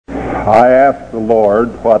I asked the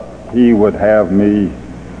Lord what He would have me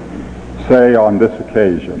say on this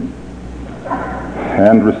occasion,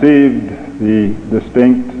 and received the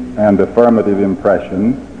distinct and affirmative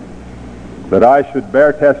impression that I should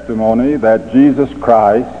bear testimony that Jesus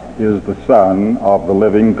Christ is the Son of the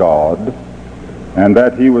living God, and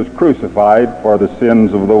that He was crucified for the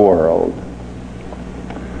sins of the world.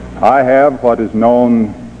 I have what is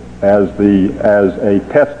known as a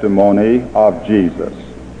testimony of Jesus,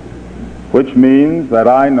 which means that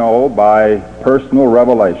I know by personal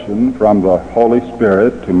revelation from the Holy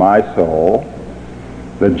Spirit to my soul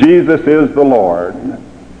that Jesus is the Lord,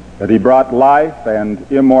 that He brought life and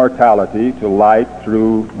immortality to light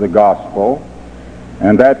through the gospel,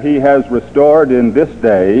 and that He has restored in this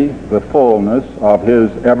day the fullness of His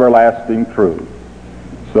everlasting truth,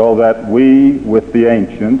 so that we with the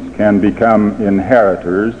ancients can become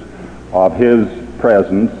inheritors of His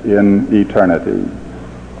presence in eternity.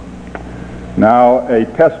 Now, a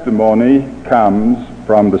testimony comes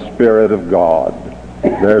from the Spirit of God.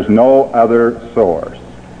 There's no other source.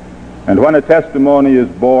 And when a testimony is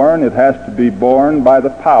born, it has to be born by the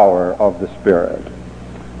power of the Spirit.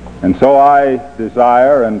 And so I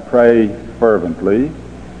desire and pray fervently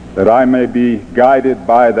that I may be guided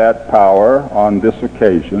by that power on this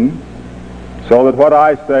occasion, so that what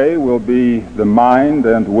I say will be the mind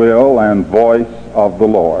and will and voice of the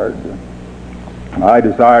Lord. I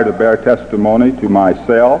desire to bear testimony to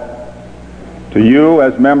myself, to you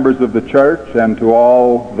as members of the church, and to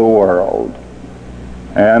all the world.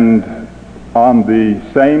 And on the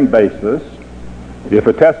same basis, if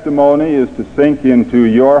a testimony is to sink into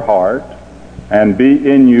your heart and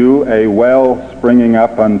be in you a well springing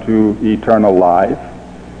up unto eternal life,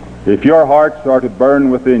 if your hearts are to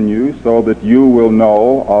burn within you so that you will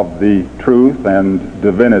know of the truth and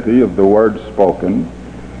divinity of the words spoken,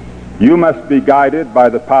 you must be guided by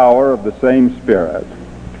the power of the same Spirit.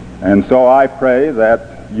 And so I pray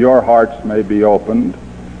that your hearts may be opened,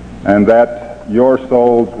 and that your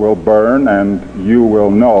souls will burn, and you will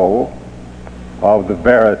know of the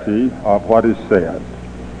verity of what is said.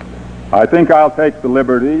 I think I'll take the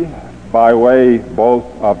liberty, by way both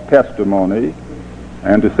of testimony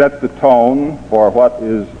and to set the tone for what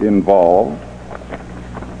is involved,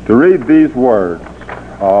 to read these words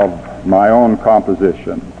of my own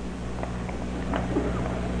composition.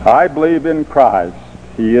 I believe in Christ,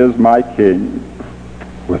 He is my King.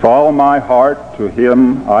 With all my heart to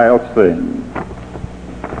Him I'll sing.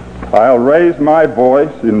 I'll raise my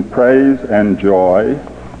voice in praise and joy,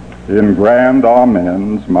 in grand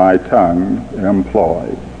amens my tongue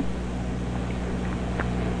employ.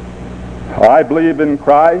 I believe in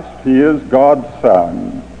Christ, He is God's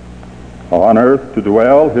Son. On earth to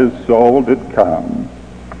dwell His soul did come.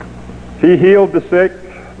 He healed the sick,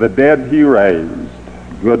 the dead He raised.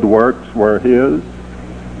 Good works were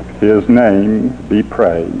His name be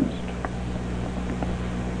praised.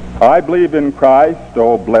 I believe in Christ,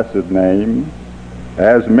 O blessed name.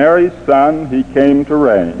 As Mary's Son He came to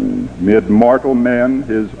reign, mid mortal men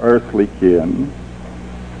His earthly kin,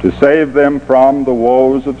 to save them from the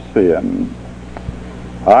woes of sin.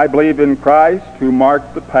 I believe in Christ, who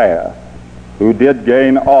marked the path, who did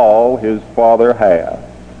gain all His Father hath,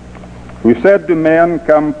 who said to men,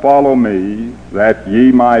 Come follow me, that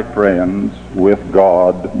ye, my friends, with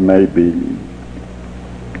God may be.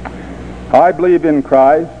 I believe in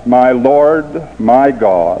Christ, my Lord, my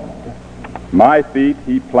God. My feet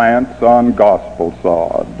He plants on gospel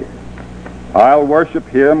sod. I'll worship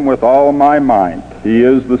Him with all my might. He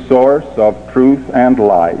is the source of truth and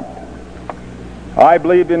light. I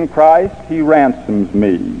believe in Christ, He ransoms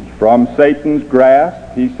me. From Satan's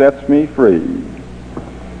grasp He sets me free.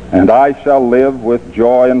 And I shall live with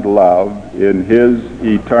joy and love in His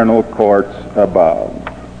eternal courts above.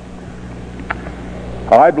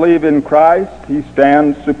 I believe in Christ, He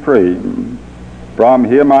stands supreme. From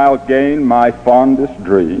Him I'll gain my fondest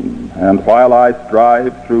dream, and while I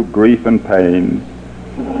strive through grief and pain,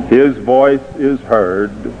 His voice is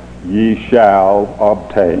heard, ye shall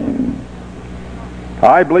obtain.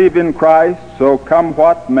 I believe in Christ, so come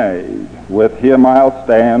what may, with Him I'll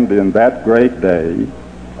stand in that great day,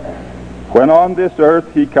 when on this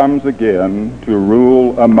earth He comes again to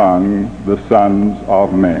rule among the sons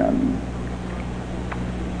of men.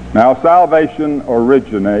 Now, salvation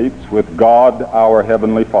originates with God our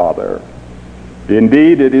Heavenly Father.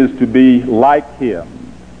 Indeed, it is to be like Him,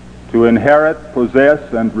 to inherit,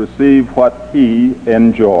 possess, and receive what He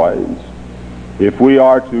enjoys. If we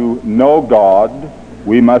are to know God,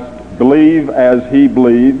 we must believe as He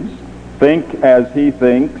believes, think as He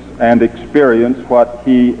thinks, and experience what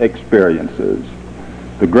He experiences.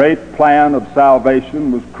 The great plan of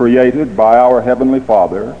salvation was created by our Heavenly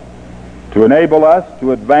Father to enable us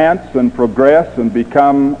to advance and progress and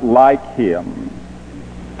become like Him.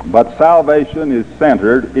 But salvation is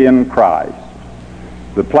centered in Christ.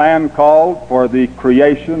 The plan called for the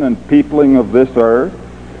creation and peopling of this earth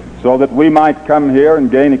so that we might come here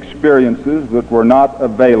and gain experiences that were not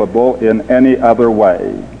available in any other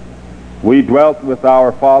way. We dwelt with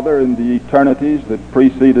our Father in the eternities that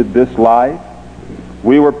preceded this life.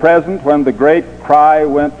 We were present when the great cry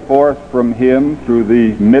went forth from Him through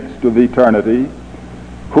the midst of eternity,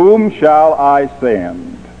 "Whom shall I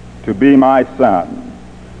send to be my Son,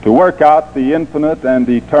 to work out the infinite and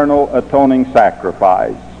eternal atoning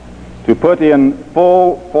sacrifice, to put in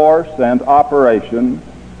full force and operation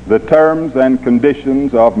the terms and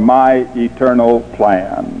conditions of my eternal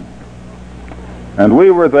plan?" And we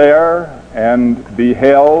were there and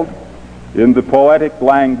beheld, in the poetic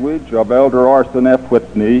language of Elder Orson F.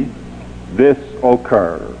 Whitney, this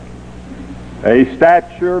occur: "A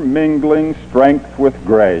stature mingling strength with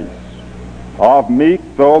grace, of meek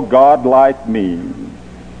though godlike mien,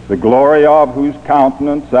 the glory of whose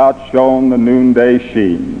countenance outshone the noonday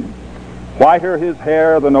sheen. Whiter his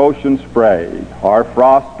hair than ocean spray, or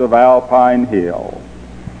frost of alpine hill.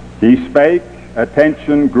 He spake,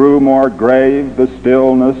 attention grew more grave, the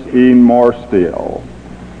stillness e'en more still.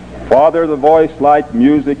 Farther the voice like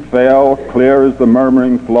music fell, clear as the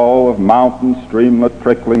murmuring flow of mountain streamlet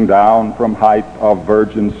trickling down from height of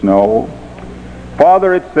virgin snow.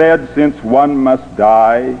 Father, it said, since one must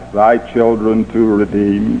die, thy children to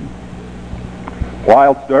redeem,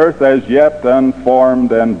 whilst earth as yet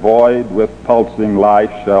unformed and void with pulsing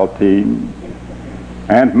life shall teem,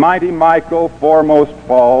 and mighty Michael foremost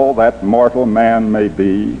fall that mortal man may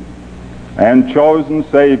be, and chosen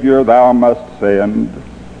Savior thou must send,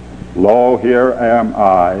 lo, here am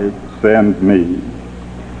I, send me.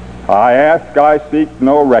 I ask, I seek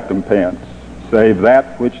no recompense, save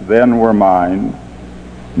that which then were mine.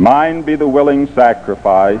 Mine be the willing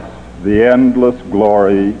sacrifice, the endless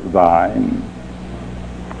glory thine."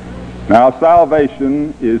 Now,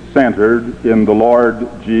 salvation is centered in the Lord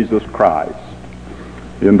Jesus Christ.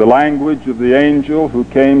 In the language of the angel who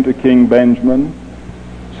came to King Benjamin,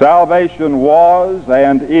 salvation was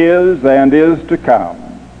and is to come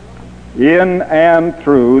in and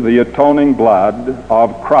through the atoning blood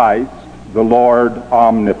of Christ, the Lord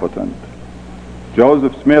omnipotent.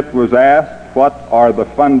 Joseph Smith was asked, "What are the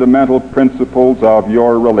fundamental principles of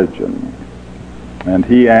your religion?" And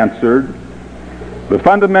he answered, "The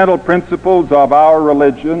fundamental principles of our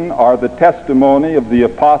religion are the testimony of the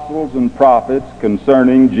apostles and prophets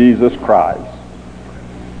concerning Jesus Christ,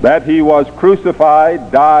 that he was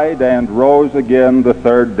crucified, died, and rose again the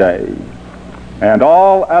third day, and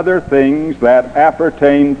all other things that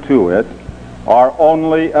appertain to it are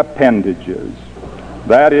only appendages.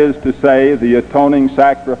 That is to say, the atoning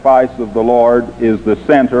sacrifice of the Lord is the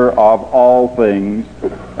center of all things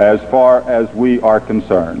as far as we are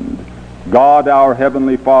concerned. God, our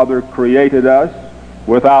Heavenly Father, created us,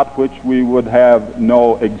 without which we would have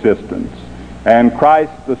no existence. And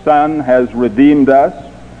Christ the Son has redeemed us,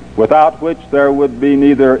 without which there would be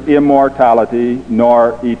neither immortality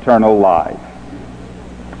nor eternal life.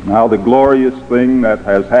 Now, the glorious thing that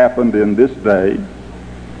has happened in this day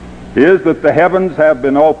is that the heavens have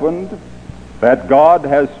been opened, that God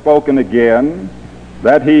has spoken again,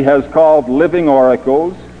 that he has called living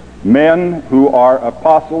oracles, men who are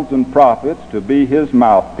apostles and prophets, to be his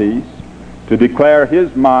mouthpiece, to declare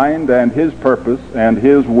his mind and his purpose and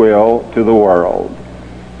his will to the world.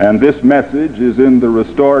 And this message is in the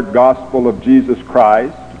restored gospel of Jesus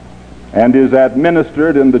Christ and is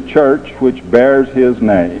administered in the church which bears his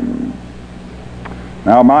name.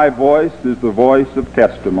 Now, my voice is the voice of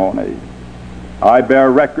testimony. I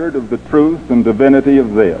bear record of the truth and divinity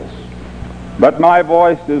of this. But my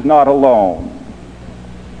voice is not alone.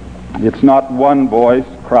 It's not one voice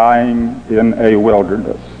crying in a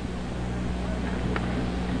wilderness.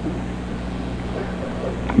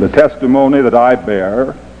 The testimony that I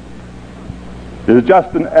bear is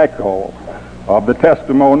just an echo of the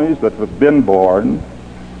testimonies that have been borne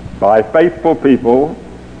by faithful people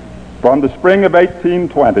from the spring of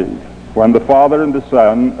 1820, when the Father and the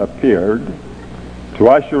Son appeared to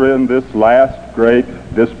usher in this last great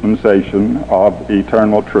dispensation of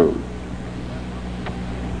eternal truth.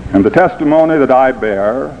 And the testimony that I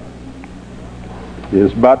bear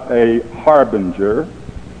is but a harbinger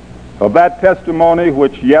of that testimony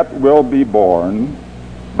which yet will be borne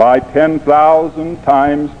by 10,000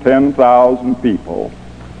 times 10,000 people,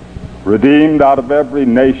 redeemed out of every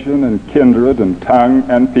nation and kindred and tongue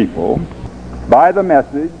and people, by the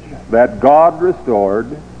message that God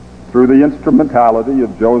restored through the instrumentality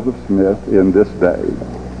of Joseph Smith in this day.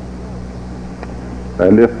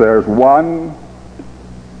 And if there's one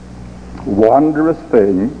wondrous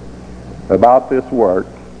thing about this work,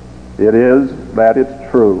 it is that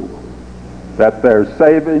it's true, that there's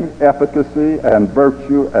saving efficacy and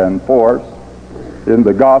virtue and force in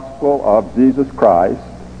the gospel of Jesus Christ,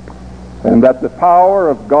 and that the power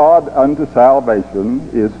of God unto salvation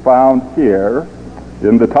is found here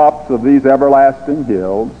in the tops of these everlasting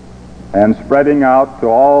hills and spreading out to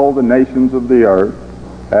all the nations of the earth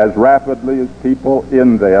as rapidly as people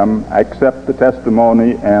in them accept the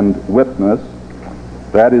testimony and witness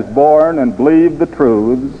that is born and believe the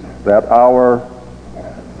truths that our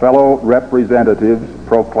fellow representatives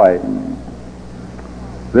proclaim.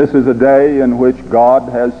 This is a day in which God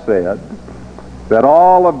has said that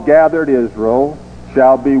all of gathered Israel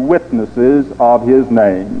shall be witnesses of his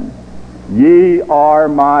name. Ye are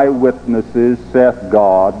my witnesses, saith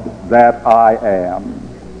God, that I am.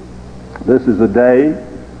 This is a day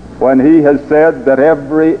when he has said that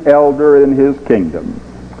every elder in his kingdom,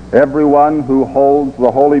 everyone who holds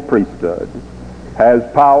the holy priesthood, has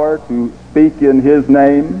power to speak in his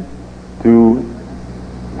name, to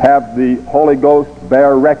have the Holy Ghost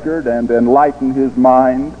bear record and enlighten his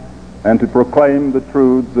mind, and to proclaim the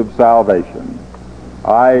truths of salvation.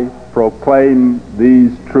 I proclaim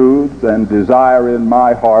these truths and desire in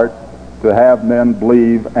my heart to have men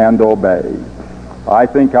believe and obey. I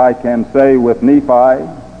think I can say with Nephi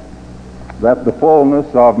that the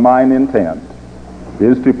fullness of mine intent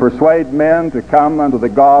is to persuade men to come unto the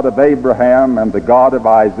God of Abraham and the God of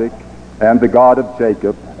Isaac and the God of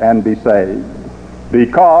Jacob and be saved,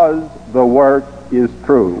 because the work is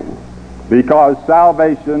true, because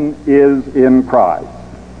salvation is in Christ,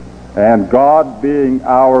 and God being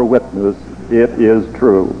our witness, it is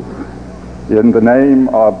true. In the name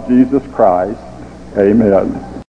of Jesus Christ, amen.